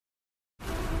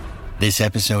This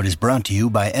episode is brought to you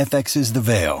by FX's The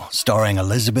Veil, starring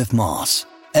Elizabeth Moss.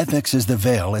 FX's The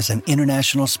Veil is an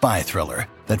international spy thriller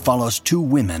that follows two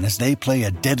women as they play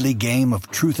a deadly game of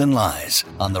truth and lies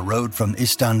on the road from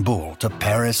Istanbul to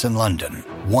Paris and London.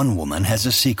 One woman has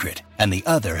a secret, and the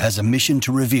other has a mission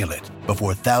to reveal it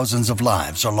before thousands of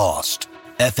lives are lost.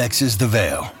 FX's The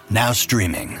Veil, now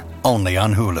streaming, only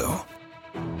on Hulu.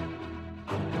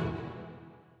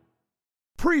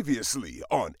 Previously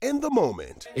on In the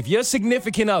Moment. If your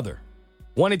significant other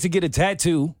wanted to get a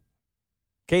tattoo,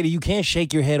 Katie, you can't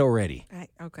shake your head already.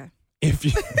 Okay. If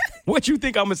you, what you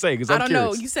think I'm gonna say? Because I I'm don't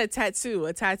curious. know. You said tattoo.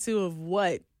 A tattoo of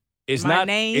what? It's My not.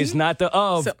 name? It's not the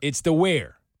of. It's the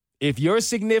where. If your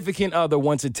significant other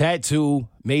wants a tattoo,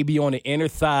 maybe on the inner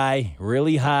thigh,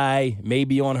 really high,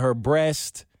 maybe on her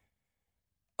breast.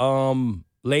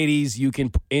 Ladies, you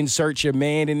can insert your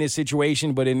man in this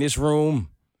situation, but in this room,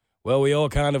 well, we all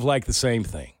kind of like the same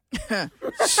thing.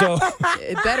 So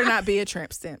It better not be a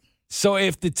tramp stamp. So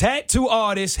if the tattoo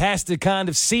artist has to kind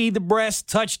of see the breast,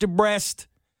 touch the breast,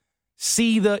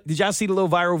 did y'all see the little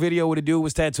viral video where the dude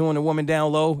was tattooing a woman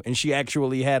down low and she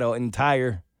actually had an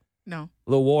entire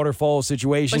little waterfall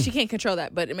situation? But she can't control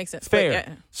that, but it makes sense. Fair. But,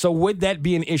 yeah. So would that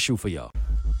be an issue for y'all?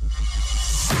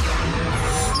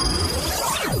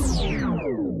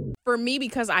 For me,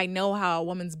 because I know how a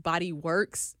woman's body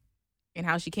works and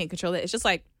how she can't control it, it's just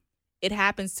like it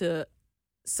happens to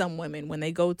some women when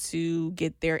they go to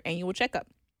get their annual checkup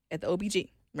at the OBG,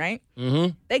 right?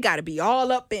 Mm-hmm. They got to be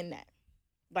all up in that.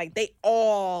 Like, they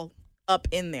all up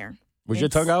in there. Was your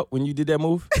tongue out when you did that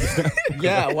move?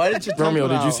 Yeah, why did you tongue Romeo,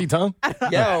 come did you out? see tongue?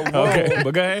 Yeah, whoa. Okay,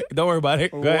 but go ahead. Don't worry about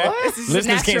it. Go ahead. This is just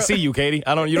Listeners can't natural. see you, Katie. You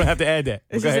don't have to add that.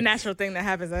 It's Go just a ahead. natural thing that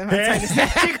happens. I'm not trying to say.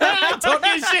 Talk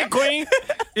your shit, queen.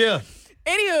 Yeah.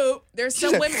 Anywho, there's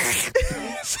some women.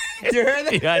 You heard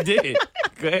that? Yeah, I did.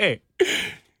 Go ahead.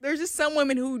 There's just some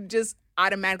women who just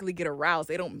automatically get aroused.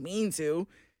 They don't mean to.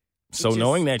 So just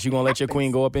knowing that, you're going to let your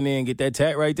queen go up in there and get that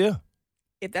tat right there?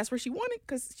 If that's where she wanted,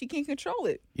 because she can't control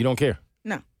it. You don't care?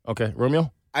 No. Okay.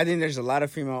 Romeo? I think there's a lot of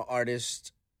female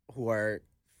artists who are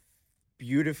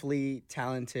beautifully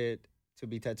talented to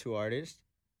be tattoo artists.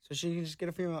 So she can just get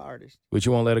a female artist. But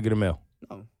you won't let her get a male?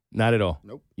 No. Not at all?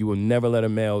 Nope. You will never let a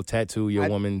male tattoo your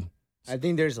woman? I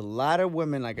think there's a lot of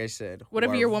women, like I said, who What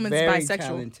if are your woman's very bisexual?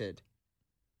 talented.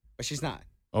 But she's not.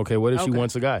 Okay, what if she Okay.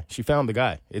 wants a guy? She found the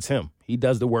guy. It's him. He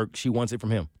does the work. She wants it from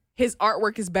him. His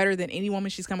artwork is better than any woman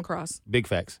she's come across. Big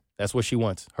facts. That's what she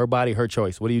wants. Her body, her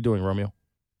choice. What are you doing, Romeo?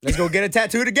 Let's go get a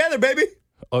tattoo together, baby.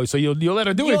 Oh, so you'll let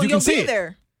her do it if you You'll can see be it.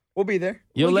 there. We'll be there.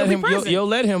 You'll Well, let you'll him. be present. You'll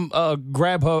let him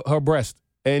grab her breast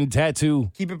and tattoo.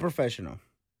 Keep it professional.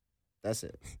 That's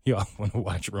it. Yo, I want to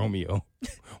watch Romeo.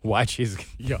 Watch his.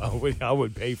 Yo, I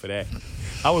would pay for that.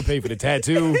 I would pay for the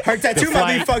tattoo. Her tattoo the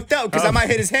might be flight. fucked up because I might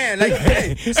hit his hand. Like,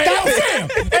 hey, stop it.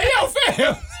 Fam! Hey, yo,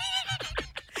 fam!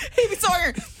 He be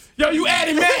talking. Yo, you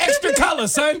added mad extra color,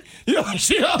 son. Yo,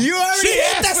 she You already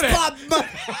hit asked that for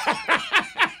spot.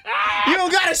 You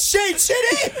don't got to shade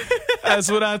shit in. That's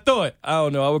what I thought. I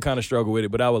don't know. I would kind of struggle with it,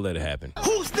 but I would let it happen.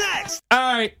 Who's next?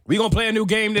 All right, we're going to play a new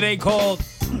game today called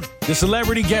the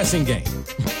Celebrity Guessing Game.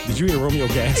 Did you hear Romeo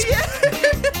gasp?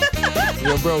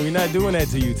 Yo, bro, we're not doing that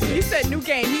to you today. He said new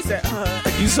game. He said,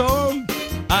 You saw him?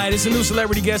 All right, it's a new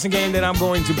celebrity guessing game that I'm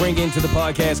going to bring into the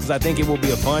podcast because I think it will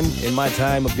be a fun. In my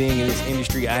time of being in this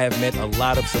industry, I have met a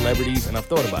lot of celebrities, and I've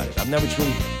thought about it. I've never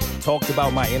truly talked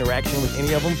about my interaction with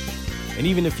any of them, and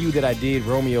even the few that I did,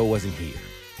 Romeo wasn't here.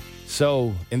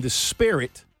 So, in the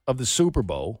spirit of the Super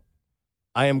Bowl,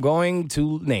 I am going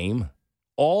to name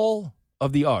all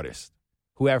of the artists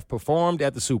who have performed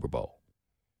at the Super Bowl,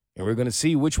 and we're going to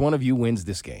see which one of you wins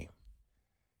this game.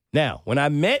 Now, when I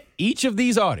met each of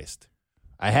these artists,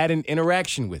 I had an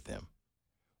interaction with them.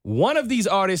 One of these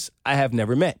artists I have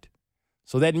never met.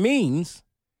 So that means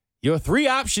your three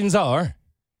options are,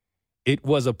 it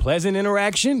was a pleasant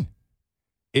interaction,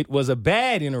 it was a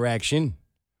bad interaction,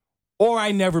 or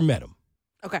I never met him.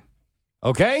 okay.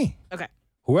 Okay? Okay.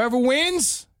 Whoever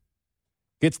wins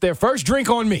gets their first drink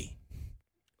on me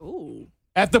Ooh.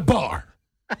 at the bar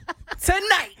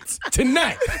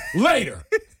Tonight. later,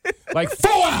 like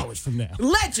 4 hours from now.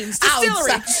 Legends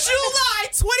Distillery. Outside. July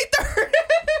 23rd.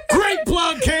 Great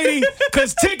plug, Katie,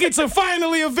 because tickets are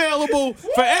finally available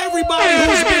for everybody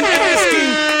who's been asking.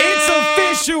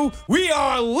 It's official. We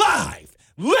are live.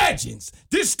 Legends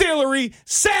Distillery,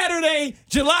 Saturday,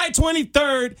 July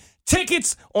 23rd.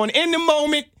 Tickets on In the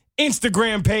Moment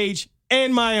Instagram page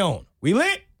and my own. We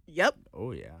lit? Yep.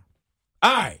 Oh, yeah.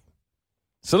 All right.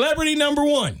 Celebrity number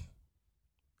one,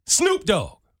 Snoop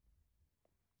Dogg.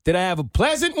 Did I have a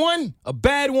pleasant one, a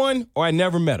bad one, or I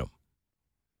never met him?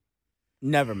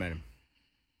 Never met him.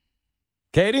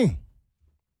 Katie?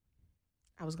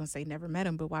 I was going to say never met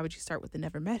him, but why would you start with the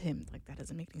never met him? Like, that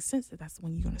doesn't make any sense that that's the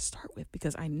one you're going to start with,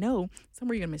 because I know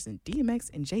somewhere you're going to mention DMX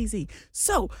and Jay-Z.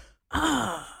 So,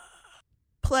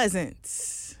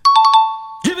 Pleasant.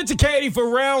 Give it to Katie for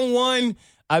round one.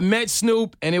 I met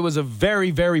Snoop, and it was a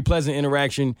very, very pleasant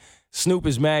interaction. Snoop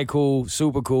is mad cool,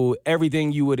 super cool,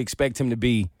 everything you would expect him to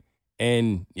be.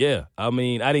 And, yeah, I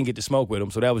mean, I didn't get to smoke with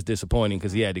him, so that was disappointing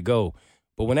because he had to go.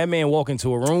 But when that man walked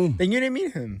into a room... Then you didn't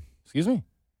meet him. Excuse me?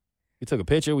 We took a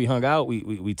picture. We hung out.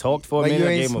 We talked for a But minute.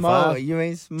 I you gave ain't him a 5. You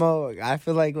ain't smoke. I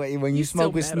feel like when you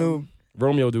smoke with still met Snoop... him.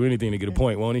 Romeo will do anything to get a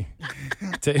point, won't he?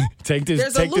 Take this.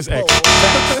 There's Take a this loophole.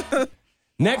 X.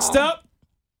 Next up,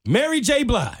 Mary J.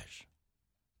 Blige.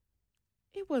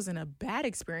 It wasn't a bad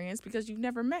experience because you've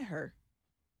never met her.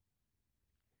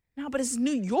 No, but it's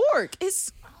New York.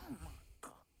 It's... Oh, my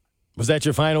God. Was that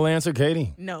your final answer,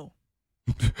 Katie? No.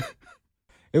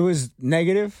 It was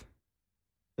negative?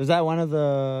 Was that one of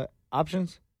the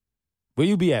options? Where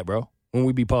you be at, bro, when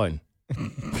we be partying?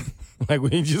 Like, where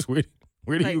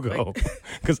do you go?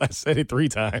 Because I said it 3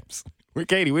 times.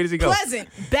 Katie, where does he go? Pleasant,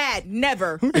 bad,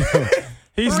 never.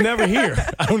 He's never here.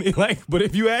 I don't but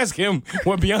if you ask him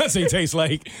what Beyonce tastes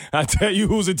like, I tell you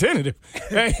who's attentive.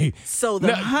 Hey. So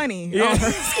the honey. Yeah.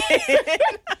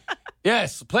 Oh,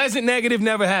 Yes, pleasant, negative,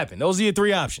 never happened. Those are your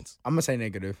 3 options. I'm going to say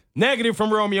negative. Negative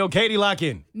from Romeo. Katie, lock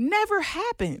in. never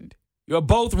happened. You're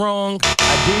both wrong.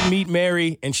 I did meet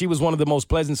Mary, and she was one of the most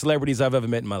pleasant celebrities I've ever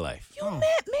met in my life. You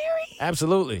met Mary?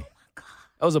 Absolutely.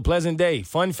 That was a pleasant day.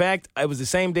 Fun fact, it was the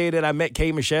same day that I met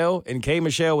K. Michelle, and K.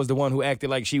 Michelle was the one who acted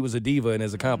like she was a diva and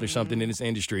has accomplished something in this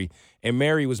industry. And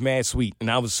Mary was mad sweet, and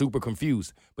I was super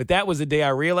confused. But that was the day I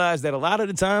realized that a lot of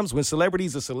the times when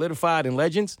celebrities are solidified and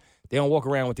legends, they don't walk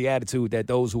around with the attitude that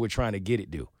those who are trying to get it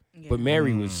do. Yeah. But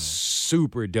Mary was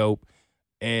super dope,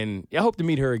 and I hope to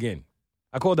meet her again.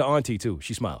 I called her auntie, too.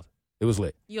 She smiled. It was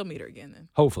lit. You'll meet her again then.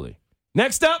 Hopefully.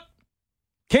 Next up,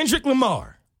 Kendrick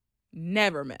Lamar.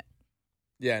 Never met.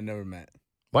 Yeah, never met.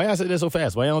 Why y'all say that so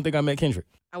fast? Why y'all don't think I met Kendrick?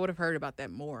 I would have heard about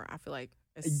that more. I feel like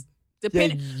it's Yeah,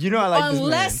 depending. you know I like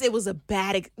unless this man. it was a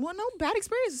bad, no bad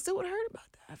experience. I still would have heard about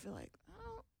that. I feel like,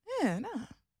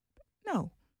 no.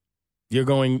 You're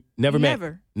going never met.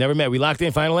 Never met. We locked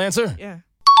in. Final answer? Yeah.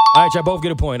 All right, y'all both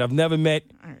get a point. I've never met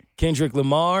All right. Kendrick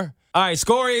Lamar. All right,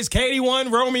 score is Katie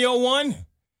 1, Romeo 1.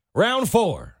 Round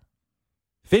 4.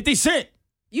 50 Cent.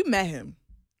 You met him,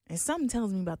 and something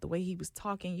tells me about the way he was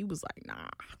talking. You was like, nah.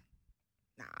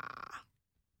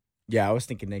 Yeah, I was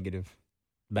thinking negative.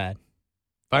 Bad.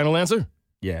 Final answer?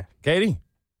 Yeah. Katie?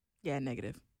 Yeah,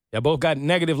 negative. Y'all both got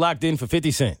negative locked in for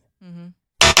 50 Cent.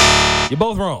 Mm-hmm. You're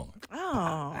both wrong.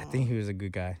 Oh. I think he was a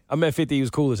good guy. I met 50. He was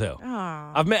cool as hell.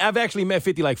 Oh. I've actually met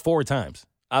 50 like 4 times.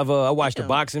 I watched a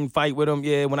boxing fight with him.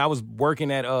 Yeah, when I was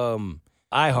working at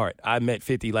iHeart, I met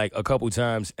 50 like a couple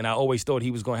times, and I always thought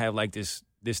he was gonna have like this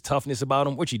toughness about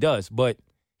him, which he does. But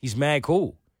he's mad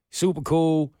cool, super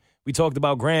cool. We talked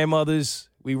about grandmothers.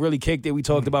 We really kicked it. We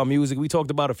talked about music. We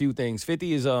talked about a few things.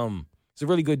 50 is he's a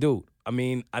really good dude. I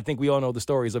mean, I think we all know the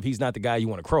stories of he's not the guy you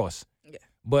want to cross. Yeah.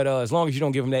 But as long as you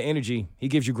don't give him that energy, he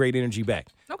gives you great energy back.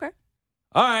 Okay.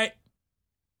 All right.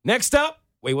 Next up.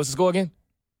 Wait, what's the score again?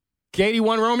 Katie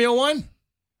 1, Romeo 1.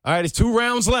 All right, it's 2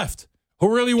 rounds left.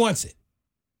 Who really wants it?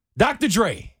 Dr.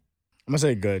 Dre. I'm going to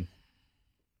say good.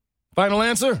 Final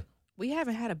answer? We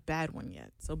haven't had a bad one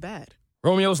yet, so bad.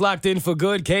 Romeo's locked in for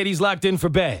good. Katie's locked in for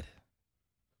bad.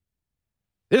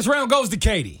 This round goes to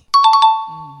Katie.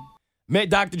 Met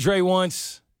Dr. Dre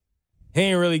once. He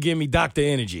ain't really give me doctor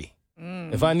energy.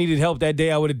 If I needed help that day,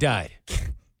 I would have died.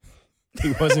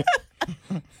 He wasn't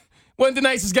the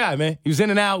nicest guy, man. He was in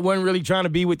and out, wasn't really trying to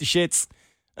be with the shits.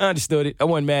 I understood it. I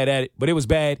wasn't mad at it, but it was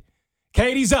bad.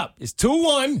 Katie's up. It's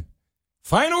 2-1.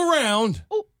 Final round.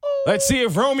 Ooh. Let's see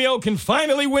if Romeo can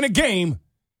finally win a game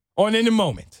on In the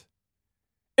Moment.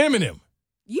 Eminem.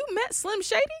 You met Slim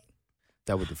Shady?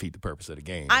 That would defeat the purpose of the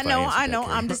game. I know.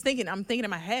 I'm thinking in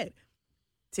my head.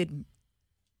 Did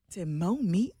Mo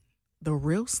meet the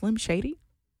real Slim Shady?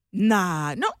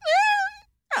 Nah.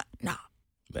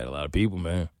 Met a lot of people,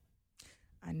 man.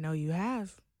 I know you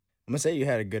have. I'm going to say you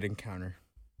had a good encounter.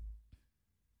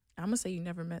 I'm going to say you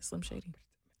never met Slim Shady.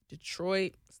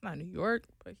 Detroit. It's not New York,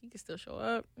 but he can still show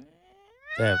up.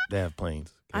 They have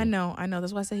planes. I know.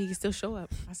 That's why I say he can still show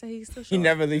up. He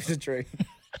never leaves Detroit.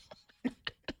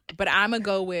 But I'm going to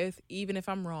go with, even if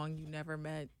I'm wrong, you never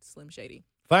met Slim Shady.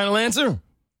 Final answer?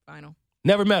 Final.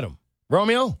 Never met him.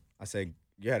 Romeo? I say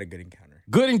you had a good encounter.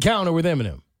 Good encounter with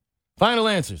Eminem. Final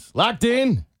answers. Locked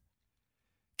in?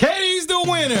 Katie's the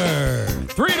winner.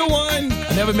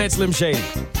 3-1. I never met Slim Shady.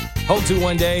 Hope to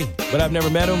one day, but I've never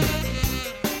met him.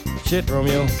 Shit,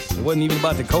 Romeo. It wasn't even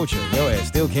about the culture. Your ass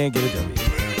still can't get a W.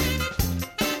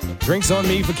 Drinks on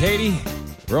me for Katie.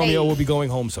 Romeo will be going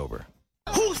home sober.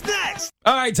 Who's next?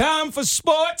 All right, time for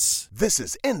sports. This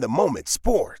is In the Moment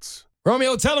Sports.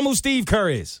 Romeo, tell him who Steve Kerr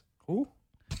is. Who?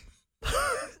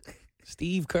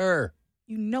 Steve Kerr.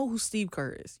 You know who Steve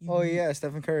Kerr is. Oh yeah,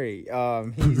 Stephen Curry.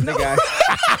 He's the guy.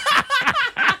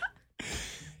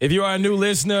 If you are a new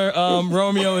listener,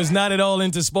 Romeo is not at all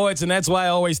into sports, and that's why I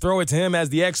always throw it to him as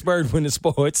the expert when the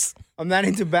sports. I'm not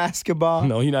into basketball.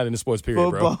 No, you're not into sports, period,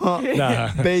 Football, bro.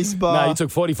 Nah. baseball. Nah, you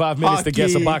took 45 minutes to guess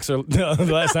a hockey, boxer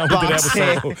the last time we did the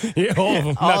episode. Yeah, all of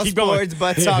them. All Nah, keep going. sports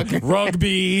but soccer.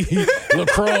 Rugby,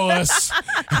 lacrosse,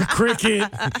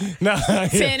 cricket,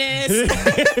 Tennis.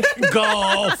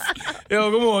 golf. Yo,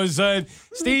 come on, son.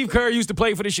 Steve Kerr used to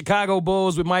play for the Chicago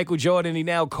Bulls with Michael Jordan. He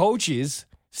now coaches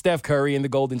Steph Curry and the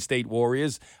Golden State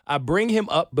Warriors. I bring him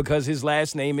up because his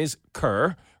last name is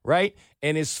Kerr, right?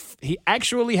 And he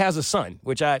actually has a son,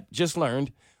 which I just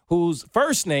learned, whose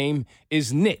first name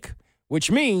is Nick, which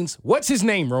means, what's his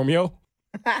name, Romeo?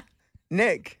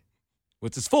 Nick.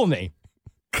 What's his full name?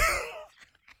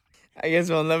 I guess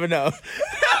we'll never know.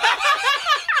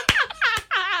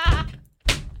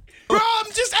 Bro,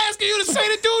 I'm just asking you to say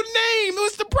the dude's name.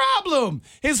 What's the problem?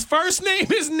 His first name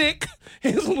is Nick.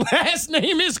 His last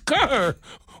name is Kerr.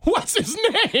 What's his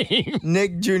name?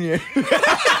 Nick Jr.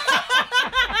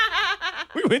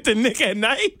 We went to Nick at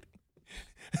night?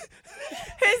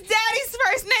 His daddy's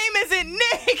first name isn't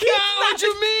Nick. No, what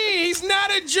you mean? He's not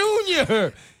a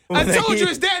junior. I told you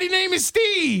his daddy name is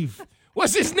Steve.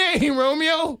 What's his name,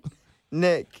 Romeo?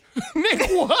 Nick. Nick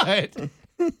what?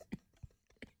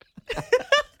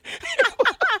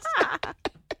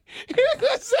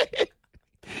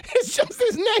 It's just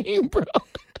his name, bro.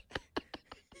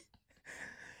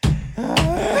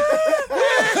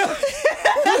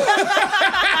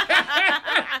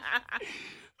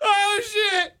 Oh,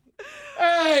 shit.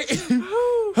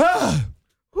 All right.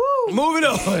 Moving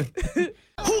on.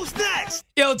 Who's next?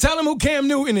 Yo, tell him who Cam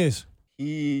Newton is.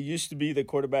 He used to be the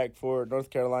quarterback for North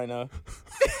Carolina.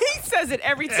 He says it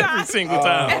every time. Every single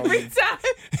time. Every time.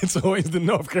 It's always the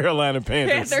North Carolina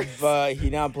Panthers. Panthers. But he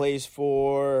now plays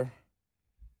for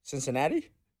Cincinnati?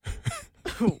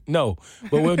 No,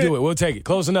 but we'll do it. We'll take it.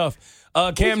 Close enough.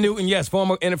 Cam Newton, yes,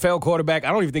 former NFL quarterback.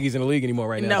 I don't even think he's in the league anymore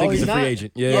right now. No, I think he's a he's free not?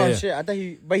 agent. Yeah, Oh, yeah. shit. I thought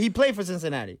he played for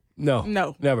Cincinnati.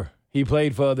 No, never. He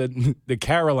played for the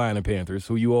Carolina Panthers,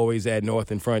 who you always add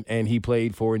North in front, and he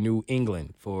played for New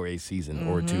England for a season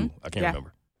or two. I can't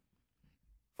remember.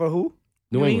 For who?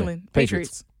 New England.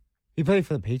 Patriots. He played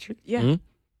for the Patriots? Yeah. Mhm.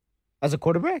 As a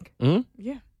quarterback? Mm-hmm.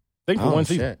 Yeah. I think for one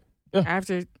season. Shit.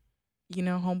 After,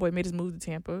 homeboy made his move to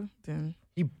Tampa, then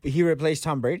He replaced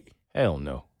Tom Brady? Hell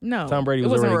no. no. Tom Brady it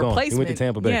was wasn't already a gone. He replacement. went to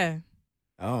Tampa Bay. Yeah.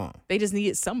 Oh. They just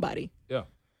needed somebody. Yeah.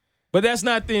 But that's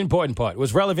not the important part.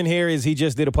 What's relevant here is he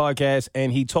just did a podcast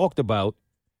and he talked about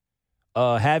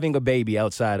having a baby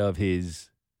outside of his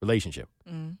relationship.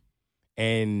 Mm.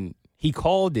 And he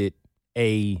called it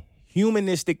a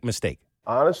humanistic mistake.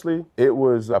 Honestly, it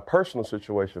was a personal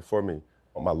situation for me.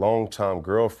 My longtime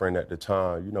girlfriend at the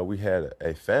time, we had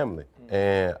a family,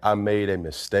 and I made a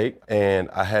mistake, and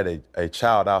I had a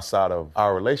child outside of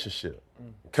our relationship.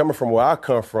 Coming from where I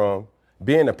come from,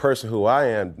 being the person who I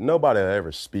am, nobody will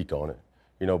ever speak on it,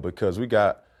 because we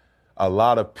got a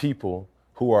lot of people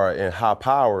who are in high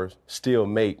powers still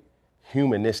make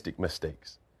humanistic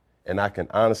mistakes. And I can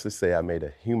honestly say I made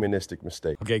a humanistic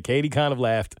mistake. Okay, Katie kind of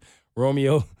laughed.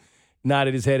 Romeo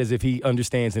nodded his head as if he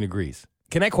understands and agrees.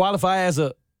 Can that qualify as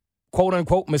a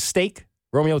quote-unquote mistake?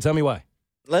 Romeo, tell me why.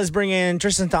 Let's bring in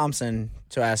Tristan Thompson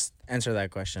to answer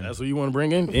that question. That's what you want to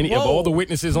bring in? Any of all the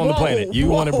witnesses on the planet, you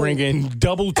want to bring in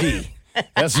Double T.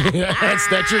 That's your guy. As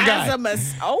a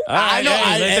Let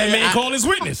that man call his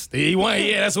witness.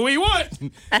 That's what he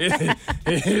want.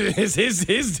 It's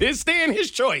his stand, his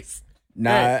choice.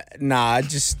 Nah,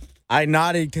 I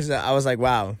nodded because I was like,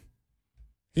 wow.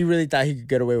 He really thought he could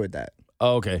get away with that.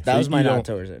 Oh, okay. That So was my you nod don't-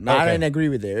 towards it. No, I Okay. didn't agree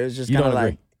with it. It was just You kind of don't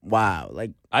like, agree. wow.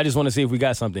 Like, I just want to see if we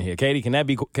got something here. Katie, can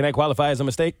that qualify as a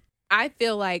mistake? I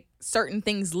feel like certain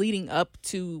things leading up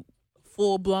to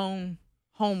full blown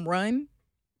home run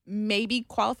maybe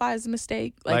qualify as a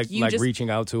mistake. Like you just reaching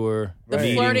out to her, the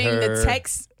meeting flirting, her, the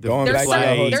text. Going There's back to the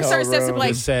certain, hotel there's certain steps to room.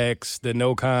 like the sex, the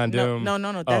no condom. no.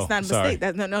 That's Oh, not a sorry.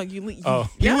 mistake. You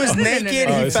he was naked.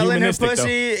 Oh, He it's fell in her humanistic, though.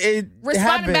 pussy. It Respond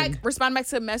happened. back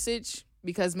to a message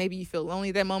because maybe you feel lonely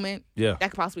at that moment. Yeah. That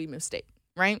could possibly be a mistake,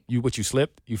 right? You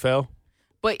slipped? You fell?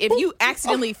 But if you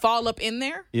accidentally fall up in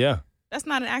there, Yeah. that's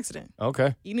not an accident.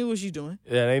 Okay. You knew what you doing.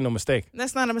 Yeah, that ain't no mistake.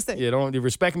 That's not a mistake. Yeah, don't you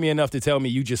respect me enough to tell me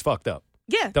you just fucked up.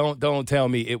 Yeah. Don't tell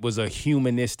me it was a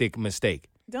humanistic mistake.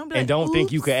 don't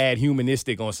think you could add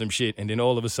humanistic on some shit, and then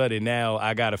all of a sudden now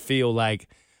I gotta feel like,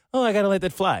 oh, I gotta let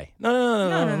that fly.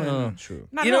 No. True.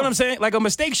 You know what I'm saying? Like a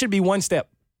mistake should be one step.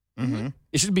 Mm-hmm.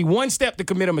 It should be one step to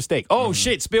commit a mistake. Oh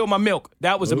shit, spilled my milk.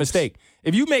 That was a mistake.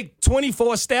 If you make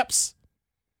 24 steps,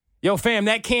 yo, fam,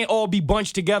 that can't all be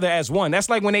bunched together as one. That's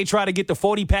like when they try to get the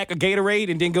 40-pack of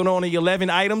Gatorade and then go on the 11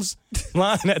 items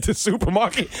line at the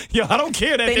supermarket. Yo, I don't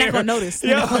care that They're not gonna notice.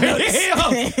 Yo,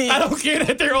 I don't care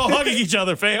that they're all hugging each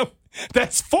other, fam.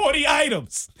 That's 40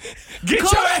 items. Get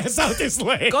your ass out this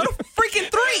lane. Go to freaking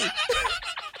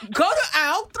 3. Go to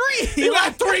aisle 3. You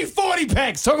got 3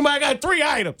 40-packs. Talking about I got 3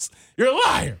 items. You're a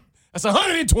liar. That's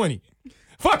 120.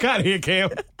 Fuck out of here, Cam.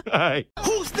 All right.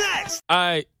 Who's next? All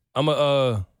right. I'm going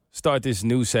to start this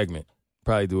new segment.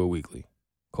 Probably do it weekly.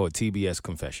 Called TBS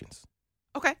Confessions.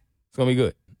 Okay. It's going to be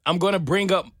good. I'm going to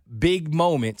bring up big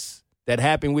moments that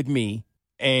happen with me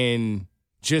and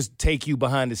just take you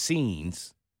behind the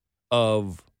scenes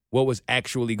of what was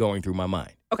actually going through my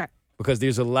mind. Okay. Because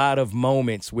there's a lot of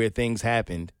moments where things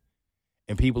happened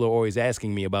and people are always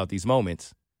asking me about these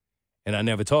moments and I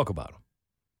never talk about them.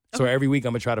 So every week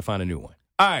I'm going to try to find a new one.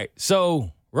 All right.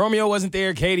 So Romeo wasn't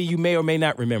there. Katie, you may or may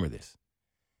not remember this.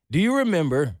 Do you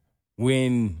remember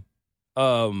when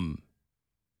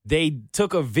they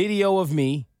took a video of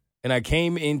me and I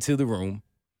came into the room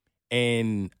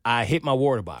and I hit my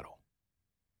water bottle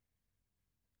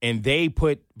and they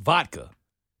put vodka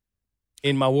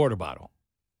in my water bottle?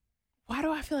 Why do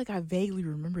I feel like I vaguely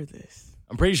remember this?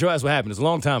 I'm pretty sure that's what happened. It's a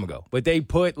long time ago. But they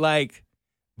put, like,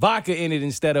 vodka in it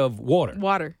instead of water.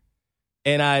 Water.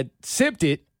 And I sipped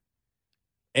it,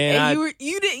 and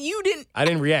you didn't. I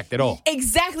didn't react at all.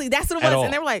 Exactly. That's what it At was. all.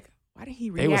 And they were like, why didn't he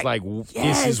react? They was like, this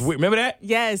Yes. is weird. Remember that?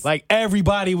 Yes. Like,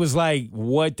 everybody was like,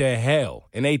 what the hell?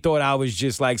 And they thought I was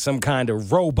just, like, some kind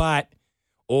of robot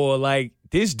or, like,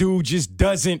 this dude just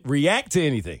doesn't react to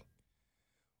anything.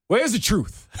 Where's the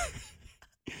truth?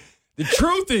 The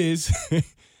truth is,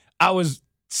 I was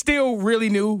still really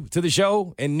new to the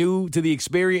show and new to the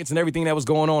experience and everything that was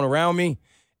going on around me.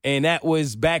 And that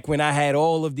was back when I had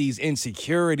all of these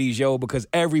insecurities, yo, because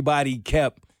everybody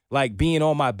kept, like, being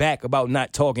on my back about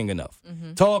not talking enough.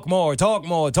 Mm-hmm. Talk more, talk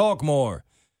more, talk more.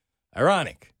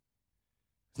 Ironic.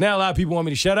 Now a lot of people want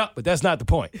me to shut up, but that's not the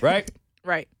point, right?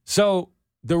 Right. So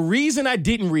the reason I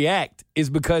didn't react is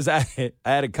because I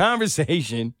had a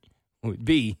conversation with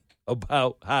B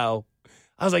about how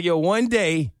I was like, yo, one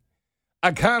day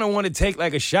I kind of want to take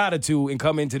like a shot or two and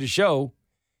come into the show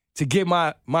to get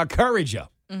my courage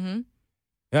up. Mm-hmm.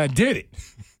 And I did it.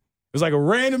 It was like a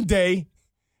random day.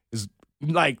 It was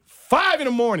like 5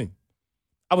 a.m.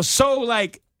 I was so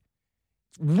like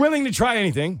willing to try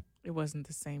anything. It wasn't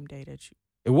the same day that you.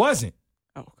 It wasn't.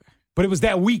 Oh, okay. But it was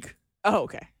that week. Oh,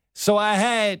 okay. So I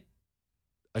had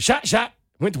a shot,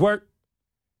 went to work,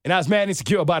 and I was mad and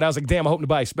insecure about it. I was like, damn, I hope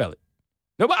nobody spell it.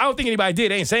 Nobody, I don't think anybody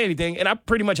did. They didn't say anything. And I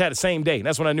pretty much had the same day. And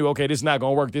that's when I knew, okay, this is not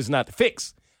going to work. This is not the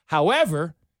fix.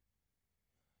 However,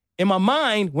 in my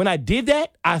mind, when I did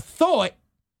that, I thought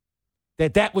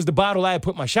that was the bottle I had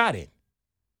put my shot in.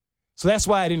 So that's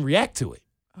why I didn't react to it.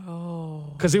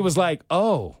 Oh. Because it was like,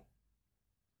 oh,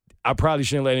 I probably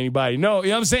shouldn't let anybody know. You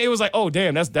know what I'm saying? It was like, oh,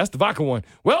 damn, that's the vodka one.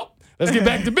 Well, let's get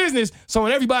back to business. So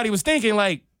when everybody was thinking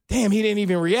like, damn, he didn't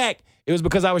even react, it was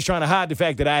because I was trying to hide the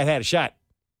fact that I had a shot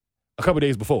a couple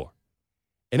days before.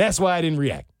 And that's why I didn't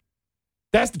react.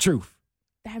 That's the truth.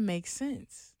 That makes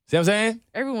sense. See what I'm saying?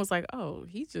 Everyone was like, oh,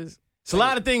 he just. It's a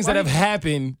lot of things that have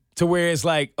happened to where it's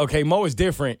like, okay, Mo is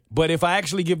different, but if I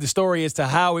actually give the story as to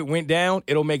how it went down,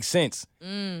 it'll make sense.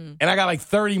 And I got like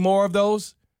 30 more of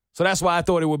those. So that's why I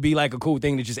thought it would be like a cool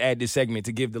thing to just add this segment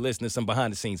to give the listeners some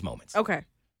behind the scenes moments. Okay.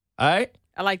 All right?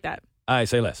 I like that. All right,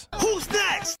 say less. Who's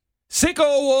next?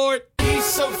 Sicko Award. He's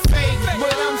so fake,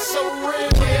 but I'm so real.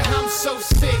 Yeah, I'm so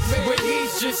sick, but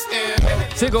he's just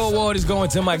Sicko Award is going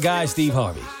to my guy, Steve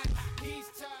Harvey.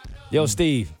 Yo,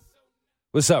 Steve.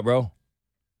 What's up, bro?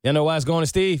 Y'all know why it's going to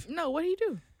Steve? No, what do you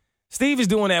do? Steve is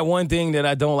doing that one thing that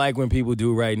I don't like when people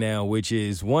do right now, which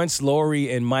is once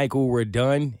Lori and Michael were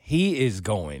done, he is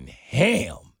going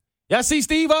ham. Y'all see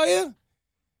Steve out here?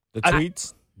 The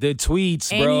tweets. The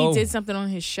tweets, And bro. he did something on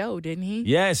his show, didn't he?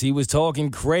 Yes, he was talking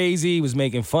crazy. He was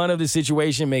making fun of the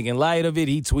situation, making light of it.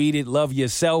 He tweeted, love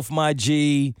yourself, my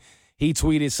G. He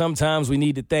tweeted, sometimes we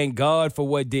need to thank God for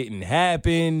what didn't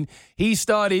happen. He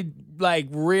started, like,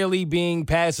 really being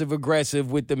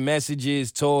passive-aggressive with the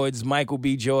messages towards Michael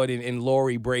B. Jordan and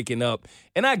Lori breaking up.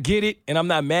 And I get it, and I'm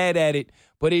not mad at it,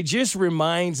 but it just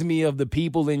reminds me of the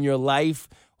people in your life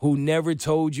who never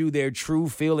told you their true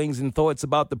feelings and thoughts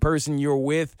about the person you're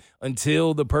with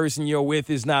until the person you're with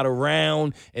is not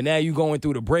around, and now you're going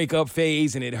through the breakup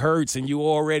phase and it hurts and you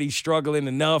already struggling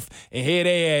enough, and here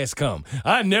they ass come.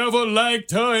 I never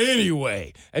liked her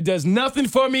anyway. It does nothing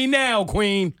for me now,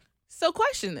 Queen. So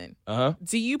question then. Uh-huh.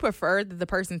 Do you prefer that the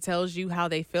person tells you how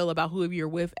they feel about who you're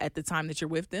with at the time that you're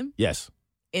with them? Yes.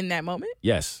 In that moment?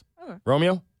 Yes. Okay.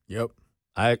 Romeo? Yep.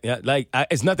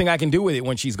 It's nothing I can do with it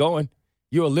when she's gone.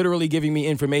 You are literally giving me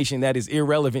information that is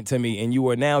irrelevant to me, and you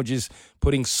are now just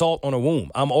putting salt on a wound.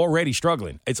 I'm already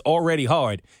struggling. It's already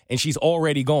hard, and she's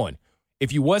already gone.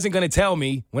 If you wasn't going to tell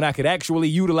me when I could actually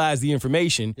utilize the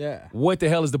information, what the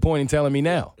hell is the point in telling me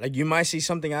now? Like, you might see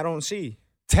something I don't see.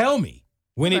 Tell me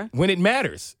when it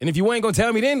matters. And if you ain't going to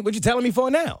tell me then, what you telling me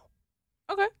for now?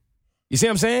 Okay. You see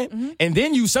what I'm saying? Mm-hmm. And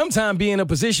then you sometime be in a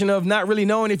position of not really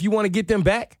knowing if you want to get them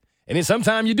back. And then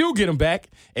sometimes you do get them back,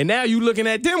 and now you looking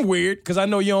at them weird because I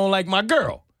know you don't like my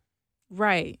girl.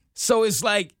 Right. So it's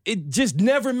like it just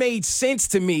never made sense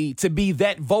to me to be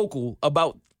that vocal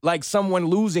about like someone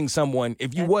losing someone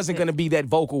if you wasn't going to be that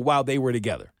vocal while they were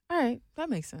together. All right. That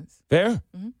makes sense. Fair?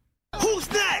 Mm-hmm. Who's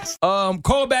next?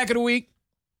 Call back of the week.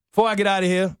 Before I get out of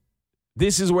here,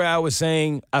 this is where I was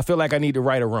saying I feel like I need to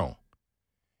right or wrong.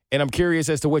 And I'm curious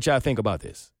as to what y'all think about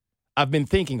this. I've been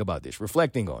thinking about this,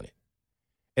 reflecting on it.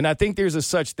 And I think there's a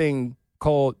such thing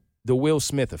called the Will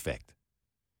Smith effect.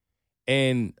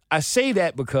 And I say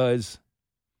that because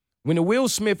when the Will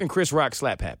Smith and Chris Rock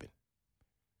slap happened,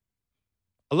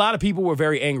 a lot of people were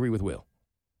very angry with Will.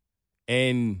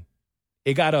 And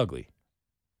it got ugly.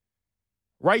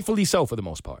 Rightfully so for the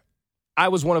most part. I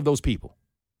was one of those people.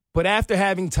 But after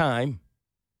having time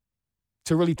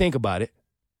to really think about it,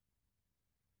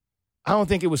 I don't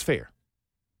think it was fair.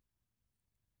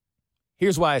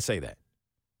 Here's why I say that.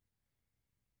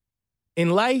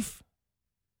 In life,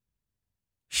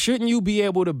 shouldn't you be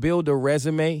able to build a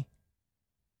resume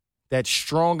that's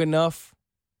strong enough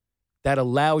that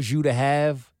allows you to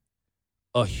have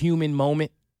a human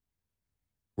moment?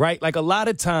 Right? Like a lot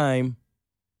of time,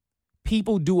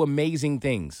 people do amazing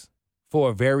things for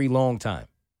a very long time,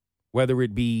 whether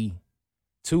it be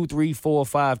 2, 3, 4,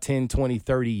 5, 10, 20,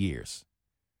 30 years.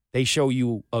 They show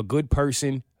you a good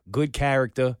person, good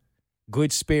character,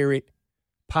 good spirit,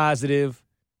 positive.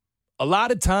 A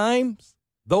lot of times,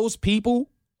 those people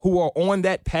who are on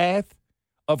that path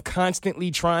of constantly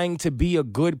trying to be a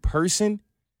good person,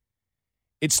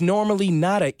 it's normally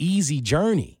not an easy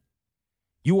journey.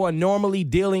 You are normally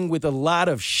dealing with a lot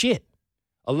of shit,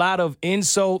 a lot of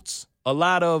insults, a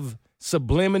lot of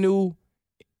subliminal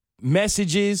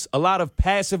messages, a lot of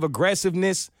passive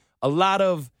aggressiveness, a lot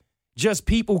of just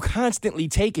people constantly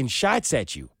taking shots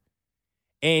at you.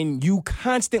 And you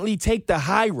constantly take the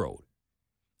high road.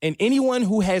 And anyone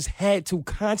who has had to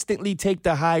constantly take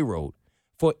the high road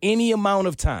for any amount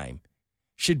of time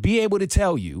should be able to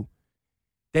tell you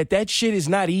that that shit is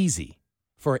not easy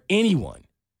for anyone.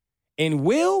 And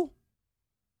Will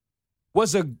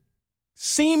was a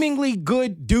seemingly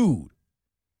good dude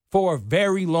for a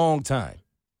very long time.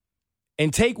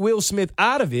 And take Will Smith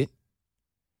out of it,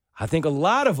 I think a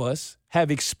lot of us have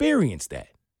experienced that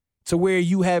to where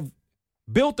you have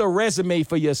built a resume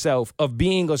for yourself of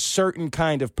being a certain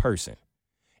kind of person.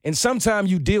 And sometimes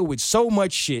you deal with so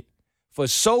much shit for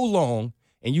so long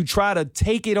and you try to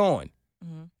take it on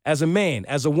as a man,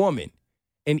 as a woman,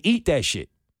 and eat that shit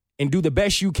and do the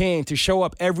best you can to show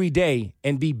up every day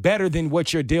and be better than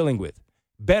what you're dealing with,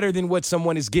 better than what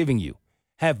someone is giving you,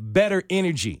 have better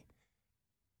energy,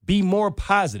 be more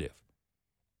positive.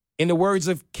 In the words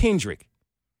of Kendrick,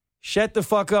 shut the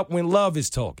fuck up when love is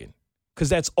talking. Because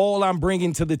that's all I'm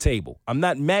bringing to the table. I'm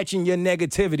not matching your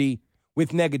negativity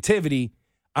with negativity.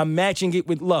 I'm matching it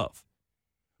with love.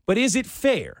 But is it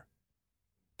fair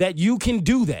that you can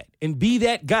do that and be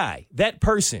that guy, that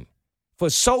person, for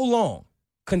so long,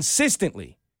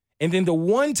 consistently, and then the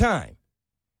one time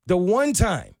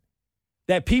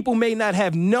that people may not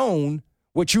have known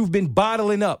what you've been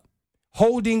bottling up,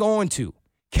 holding on to,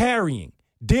 carrying,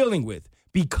 dealing with,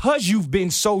 because you've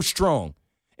been so strong,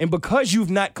 and because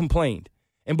you've not complained,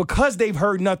 and because they've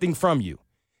heard nothing from you,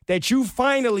 that you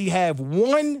finally have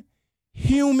one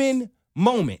human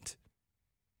moment.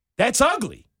 That's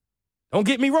ugly. Don't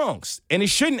get me wrong. And it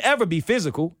shouldn't ever be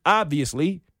physical,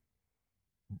 obviously.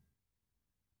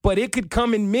 But it could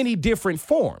come in many different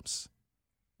forms.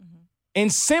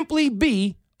 And simply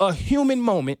be a human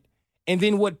moment. And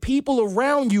then what people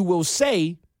around you will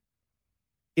say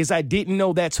is, I didn't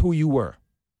know that's who you were.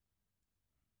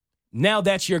 Now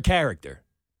that's your character.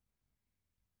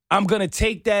 I'm going to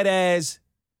take that as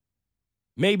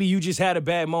maybe you just had a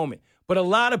bad moment. But a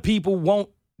lot of people won't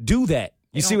do that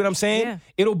You see what I'm saying? Yeah.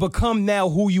 It'll become now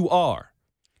who you are.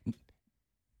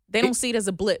 They don't see it as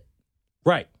a blip,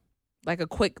 Right. like a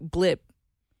quick blip.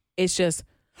 It's just,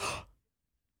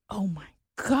 oh my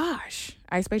gosh,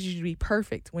 I expect you to be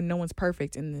perfect when no one's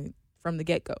perfect from the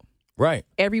get-go. Right.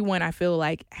 Everyone, I feel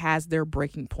like, has their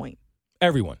breaking point.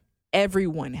 Everyone.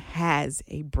 Everyone has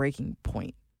a breaking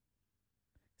point.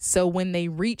 So when they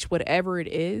reach whatever it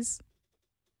is,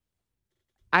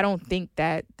 I don't think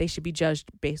that they should be judged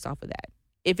based off of that.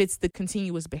 If it's the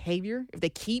continuous behavior, if they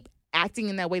keep acting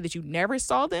in that way that you never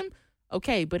saw them,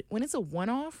 okay. But when it's a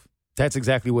one-off, That's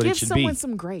exactly what it give should someone be.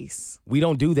 some grace. We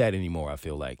don't do that anymore, I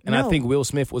feel like. And I No. think Will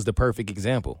Smith was the perfect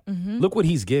example. Look what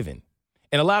he's given.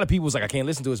 And a lot of people was like, I can't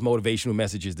listen to his motivational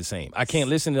messages the same. I can't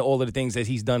listen to all of the things that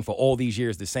he's done for all these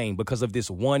years the same because of this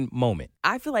one moment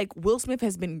I feel like Will Smith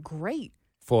has been great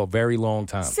for a very long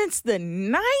time. since the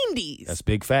 90s. That's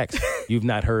big facts. You've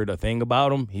not heard a thing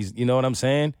about him. He's, you know what I'm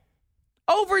saying?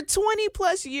 Over 20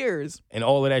 plus years. And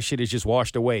all of that shit is just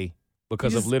washed away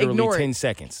because You of just literally ignore it. 10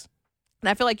 seconds. And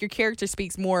I feel like your character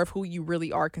speaks more of who you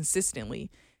really are consistently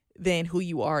than who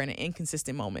you are in an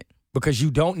inconsistent moment. Because you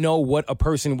don't know what a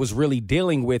person was really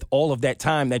dealing with all of that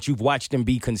time that you've watched them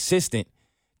be consistent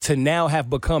to now have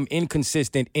become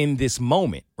inconsistent in this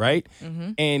moment, right?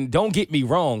 And don't get me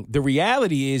wrong, the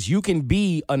reality is you can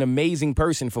be an amazing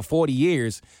person for 40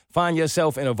 years, find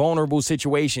yourself in a vulnerable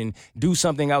situation, do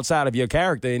something outside of your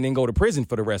character, and then go to prison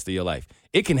for the rest of your life.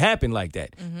 It can happen like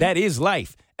that. That is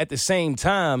life. At the same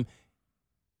time,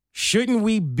 shouldn't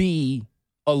we be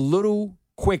a little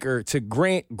quicker to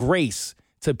grant grace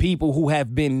to people who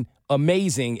have been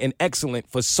amazing and excellent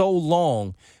for so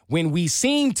long when we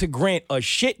seem to grant a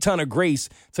shit ton of grace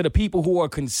to the people who are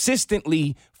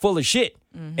consistently full of shit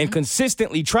and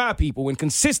consistently try people and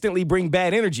consistently bring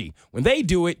bad energy? When they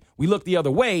do it, we look the other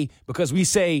way because we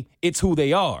say it's who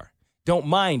they are. Don't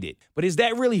mind it. But is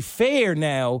that really fair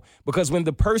now? Because when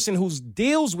the person who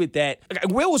deals with that,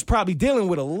 Will was probably dealing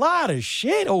with a lot of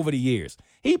shit over the years.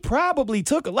 He probably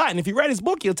took a lot. And if you read his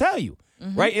book, he'll tell you.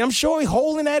 Right? And I'm sure he's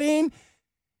holding that in.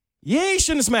 Yeah, he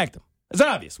shouldn't have smacked him. It's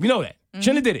obvious. We know that.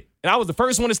 Shouldn't have did it. And I was the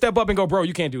first one to step up and go, bro,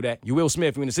 you can't do that. You Will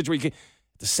Smith. You're in a situation.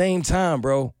 At the same time,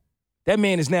 bro, that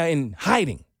man is now in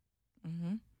hiding.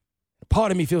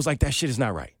 Part of me feels like that shit is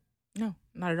not right. No,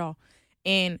 not at all.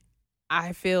 And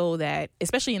I feel that,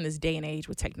 especially in this day and age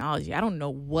with technology, I don't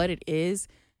know what it is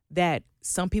that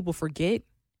some people forget.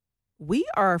 We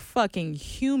are fucking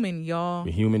human, y'all.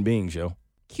 We're human beings, yo.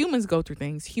 Humans go through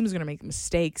things. Humans are going to make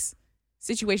mistakes.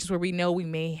 Situations where we know we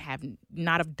may have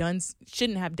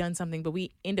shouldn't have done something, but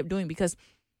we end up doing because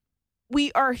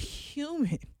we are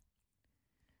human.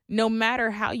 No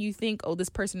matter how you think, oh, this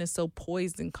person is so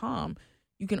poised and calm,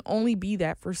 you can only be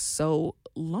that for so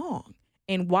long.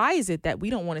 And why is it that we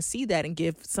don't want to see that and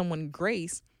give someone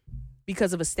grace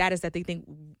because of a status that they think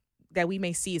that we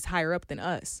may see is higher up than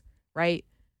us, right?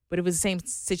 But it was the same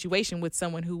situation with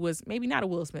someone who was maybe not a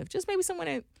Will Smith, just maybe someone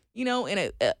in,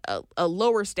 in a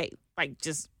lower state, like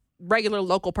just regular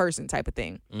local person type of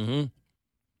thing.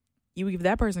 You would give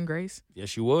that person grace.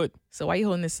 Yes, you would. So why are you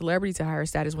holding this celebrity to higher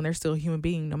status when they're still a human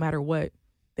being, no matter what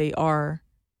they are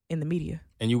in the media?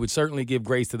 And you would certainly give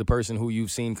grace to the person who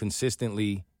you've seen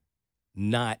consistently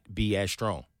not be as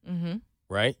strong,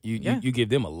 right? You give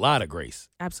them a lot of grace.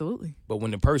 Absolutely. But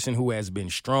when the person who has been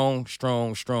strong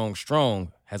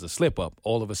has a slip up,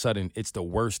 all of a sudden it's the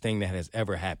worst thing that has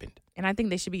ever happened. And I think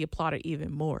they should be applauded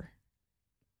even more.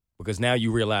 Because now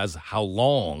you realize how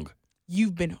long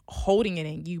you've been holding it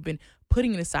in, you've been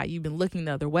putting it aside, you've been looking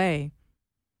the other way.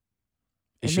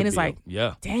 And then it's like,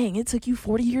 dang, it took you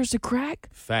 40 years to crack?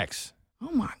 Facts.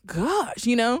 Oh my gosh,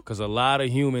 Because a lot of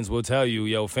humans will tell you,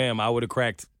 yo, fam, I would have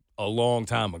cracked a long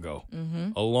time ago.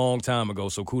 A long time ago.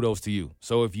 So kudos to you.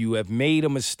 So if you have made a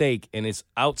mistake and it's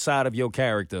outside of your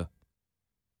character,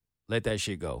 let that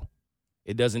shit go.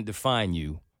 It doesn't define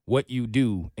you. What you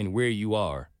do and where you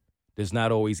are does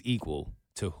not always equal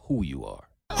to who you are.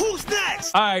 Who's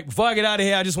next? All right, before I get out of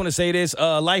here, I just want to say this.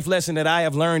 Life lesson that I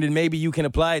have learned, and maybe you can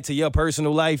apply it to your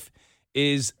personal life,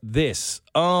 is this.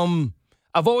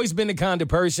 I've always been the kind of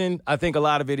person, I think a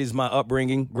lot of it is my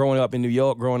upbringing, growing up in New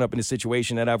York, growing up in the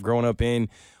situation that I've grown up in,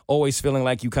 always feeling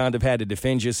like you kind of had to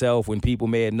defend yourself when people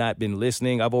may have not been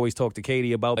listening. I've always talked to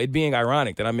Katie about it being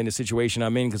ironic that I'm in the situation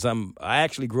I'm in because I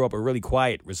actually grew up a really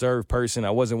quiet, reserved person.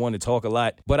 I wasn't one to talk a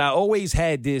lot. But I always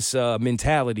had this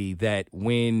mentality that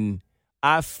when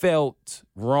I felt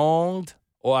wronged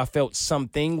or I felt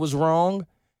something was wrong,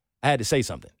 I had to say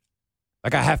something.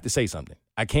 Like I have to say something.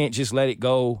 I can't just let it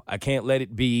go. I can't let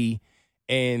it be.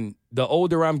 And the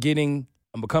older I'm getting,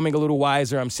 I'm becoming a little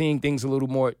wiser. I'm seeing things a little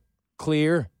more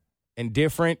clear and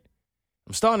different.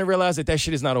 I'm starting to realize that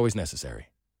shit is not always necessary.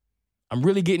 I'm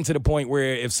really getting to the point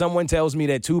where if someone tells me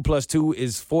that 2 + 2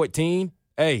 is 14,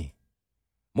 hey,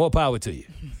 more power to you.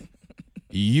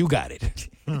 You got it.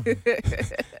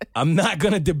 I'm not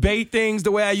going to debate things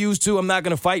the way I used to. I'm not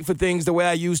going to fight for things the way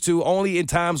I used to. Only in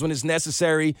times when it's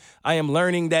necessary. I am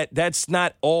learning that that's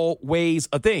not always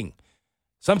a thing.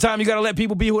 Sometimes you got to let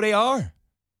people be who they are.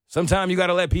 Sometimes you got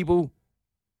to let people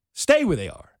stay where they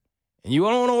are. And you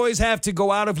don't always have to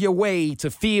go out of your way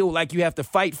to feel like you have to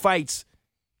fight fights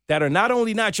that are not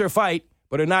only not your fight,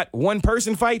 but are not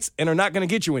one-person fights and are not going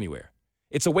to get you anywhere.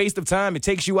 It's a waste of time. It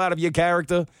takes you out of your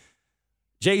character.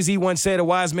 Jay-Z once said, a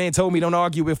wise man told me don't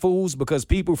argue with fools because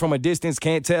people from a distance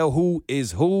can't tell who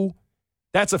is who.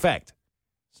 That's a fact.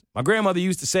 My grandmother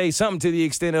used to say something to the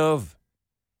extent of,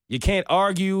 you can't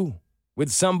argue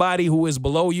with somebody who is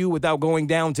below you without going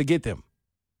down to get them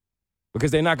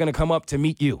because they're not going to come up to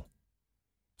meet you.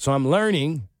 So I'm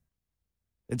learning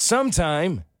that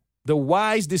sometime the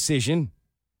wise decision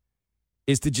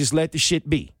is to just let the shit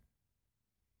be.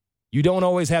 You don't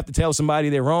always have to tell somebody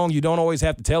they're wrong. You don't always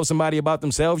have to tell somebody about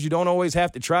themselves. You don't always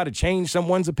have to try to change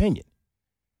someone's opinion.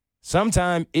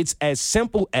 Sometimes it's as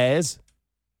simple as,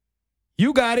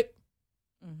 you got it.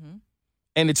 Mm-hmm.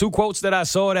 And the 2 quotes that I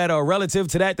saw that are relative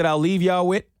to that I'll leave y'all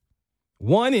with.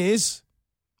 One is,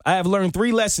 I have learned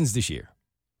 3 lessons this year.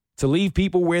 To leave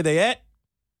people where they at,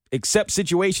 accept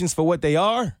situations for what they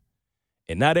are,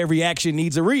 and not every action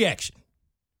needs a reaction.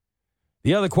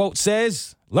 The other quote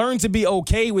says, learn to be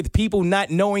okay with people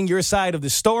not knowing your side of the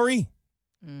story.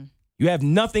 You have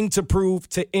nothing to prove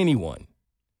to anyone.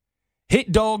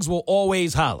 Hit dogs will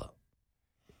always holler.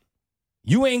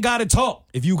 You ain't got to talk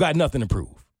if you got nothing to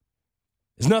prove.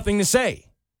 There's nothing to say.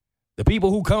 The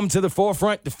people who come to the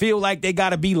forefront to feel like they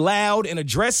got to be loud and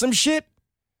address some shit,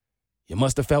 you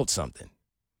must have felt something.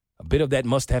 A bit of that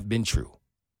must have been true.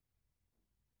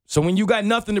 So when you got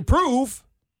nothing to prove,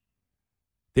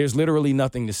 there's literally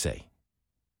nothing to say.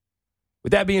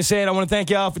 With that being said, I want to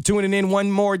thank y'all for tuning in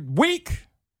one more week.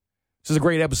 This is a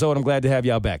great episode. I'm glad to have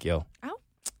y'all back, yo. I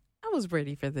was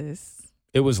ready for this.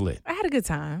 It was lit. I had a good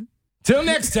time. Till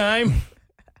next time.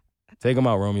 Take them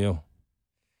out, Romeo.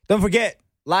 Don't forget,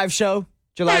 live show,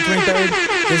 July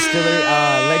 23rd, Distillery,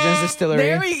 Legends Distillery.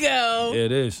 There we go.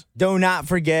 It is. Do not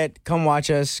forget, come watch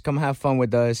us. Come have fun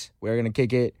with us. We're going to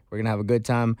kick it. We're going to have a good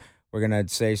time. We're going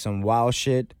to say some wild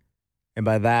shit. And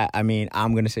by that, I mean,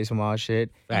 I'm going to say some wild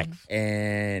shit. Facts.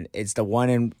 And it's the one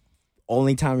and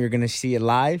only time you're going to see it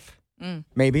live.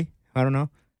 Maybe. I don't know.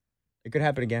 It could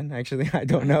happen again, actually. I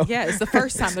don't know. Yeah, it's the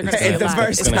first time they're going to see it It's the live.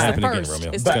 first It's going to happen the again, first. Romeo.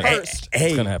 It's It's the gonna- first. Hey,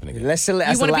 It's going to happen again. You want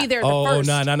to be there the first.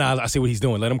 Oh, no. I see what he's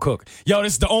doing. Let him cook. Yo,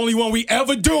 this is the only one we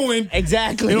ever doing.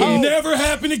 Exactly. It'll never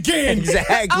happen again.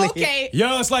 Exactly. Okay.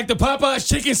 Yo, it's like the Popeyes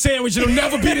chicken sandwich. It'll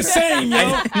never be the same,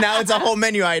 yo. Now it's a whole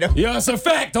menu item. Yo, it's a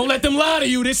fact. Don't let them lie to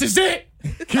you. This is it.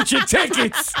 Get your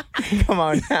tickets. Come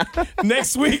on now.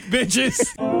 Next week, bitches.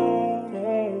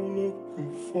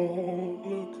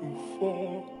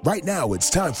 Right now,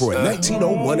 it's time for a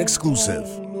 1901 exclusive.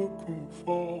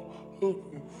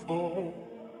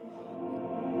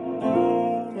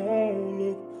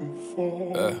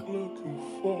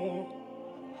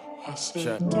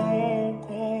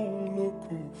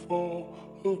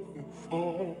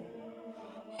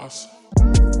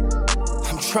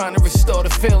 I'm trying to restore the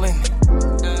feeling.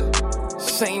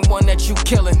 Same one that you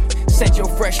killing. Set your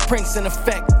Fresh Prince in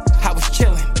effect. I was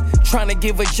chilling. Trying to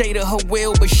give a Jada her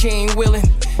will, but she ain't willing.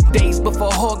 Days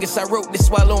before August, I wrote this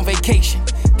while on vacation.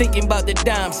 Thinking about the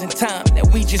dimes and time that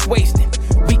we just wasting.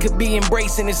 We could be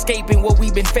embracing, escaping what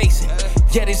we've been facing.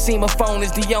 Yet it seems a phone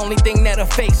is the only thing that I'm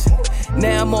facing.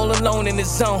 Now I'm all alone in the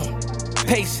zone,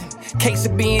 pacing. Case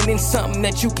of being in something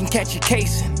that you can catch a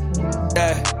case in.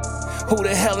 Who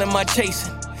the hell am I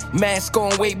chasing? Mask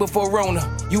on way before Rona,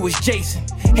 you was Jason.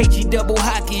 HE double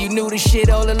hockey, you knew this shit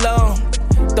all along.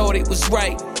 Thought it was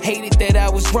right, hated that I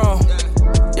was wrong.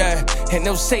 Yeah, and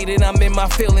they'll say that I'm in my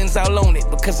feelings, I'll own it.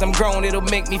 Because I'm grown, it'll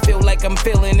make me feel like I'm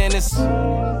feeling and it's...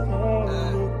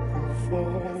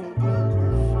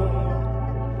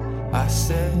 I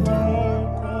said...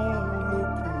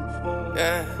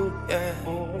 Yeah.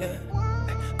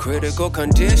 Critical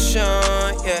condition,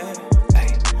 yeah.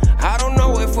 I don't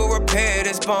know if we'll repair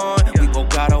this bond. We both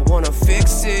gotta wanna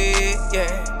fix it,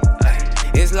 yeah.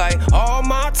 It's like all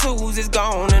my tools is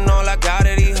gone and all I got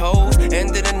are these hoes.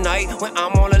 End of the night when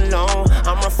I'm all alone,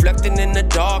 I'm reflecting in the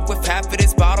dark with half of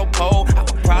this bottle pole. I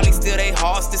could probably steal they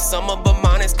hearts this summer, but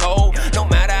mine is cold. No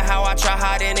matter how I try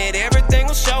hiding it, everything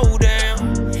will show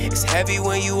down. It's heavy. heavy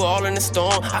when you all in the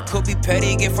storm. I could be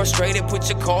petty, get frustrated, put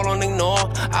your call on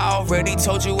ignore. I already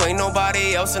told you ain't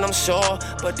nobody else and I'm sure,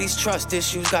 but these trust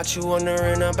issues got you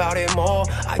wondering about it more.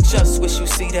 I just wish you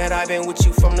see that I've been with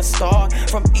you from the start.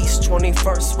 From East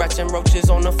 21st, ratchet roaches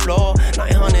on the floor.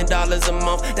 $900 a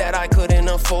month that I couldn't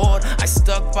afford. I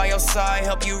stuck by your side,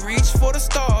 help you reach for the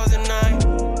stars, and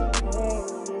I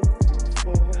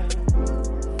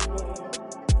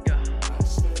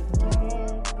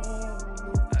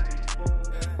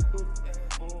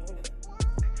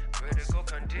critical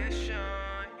condition.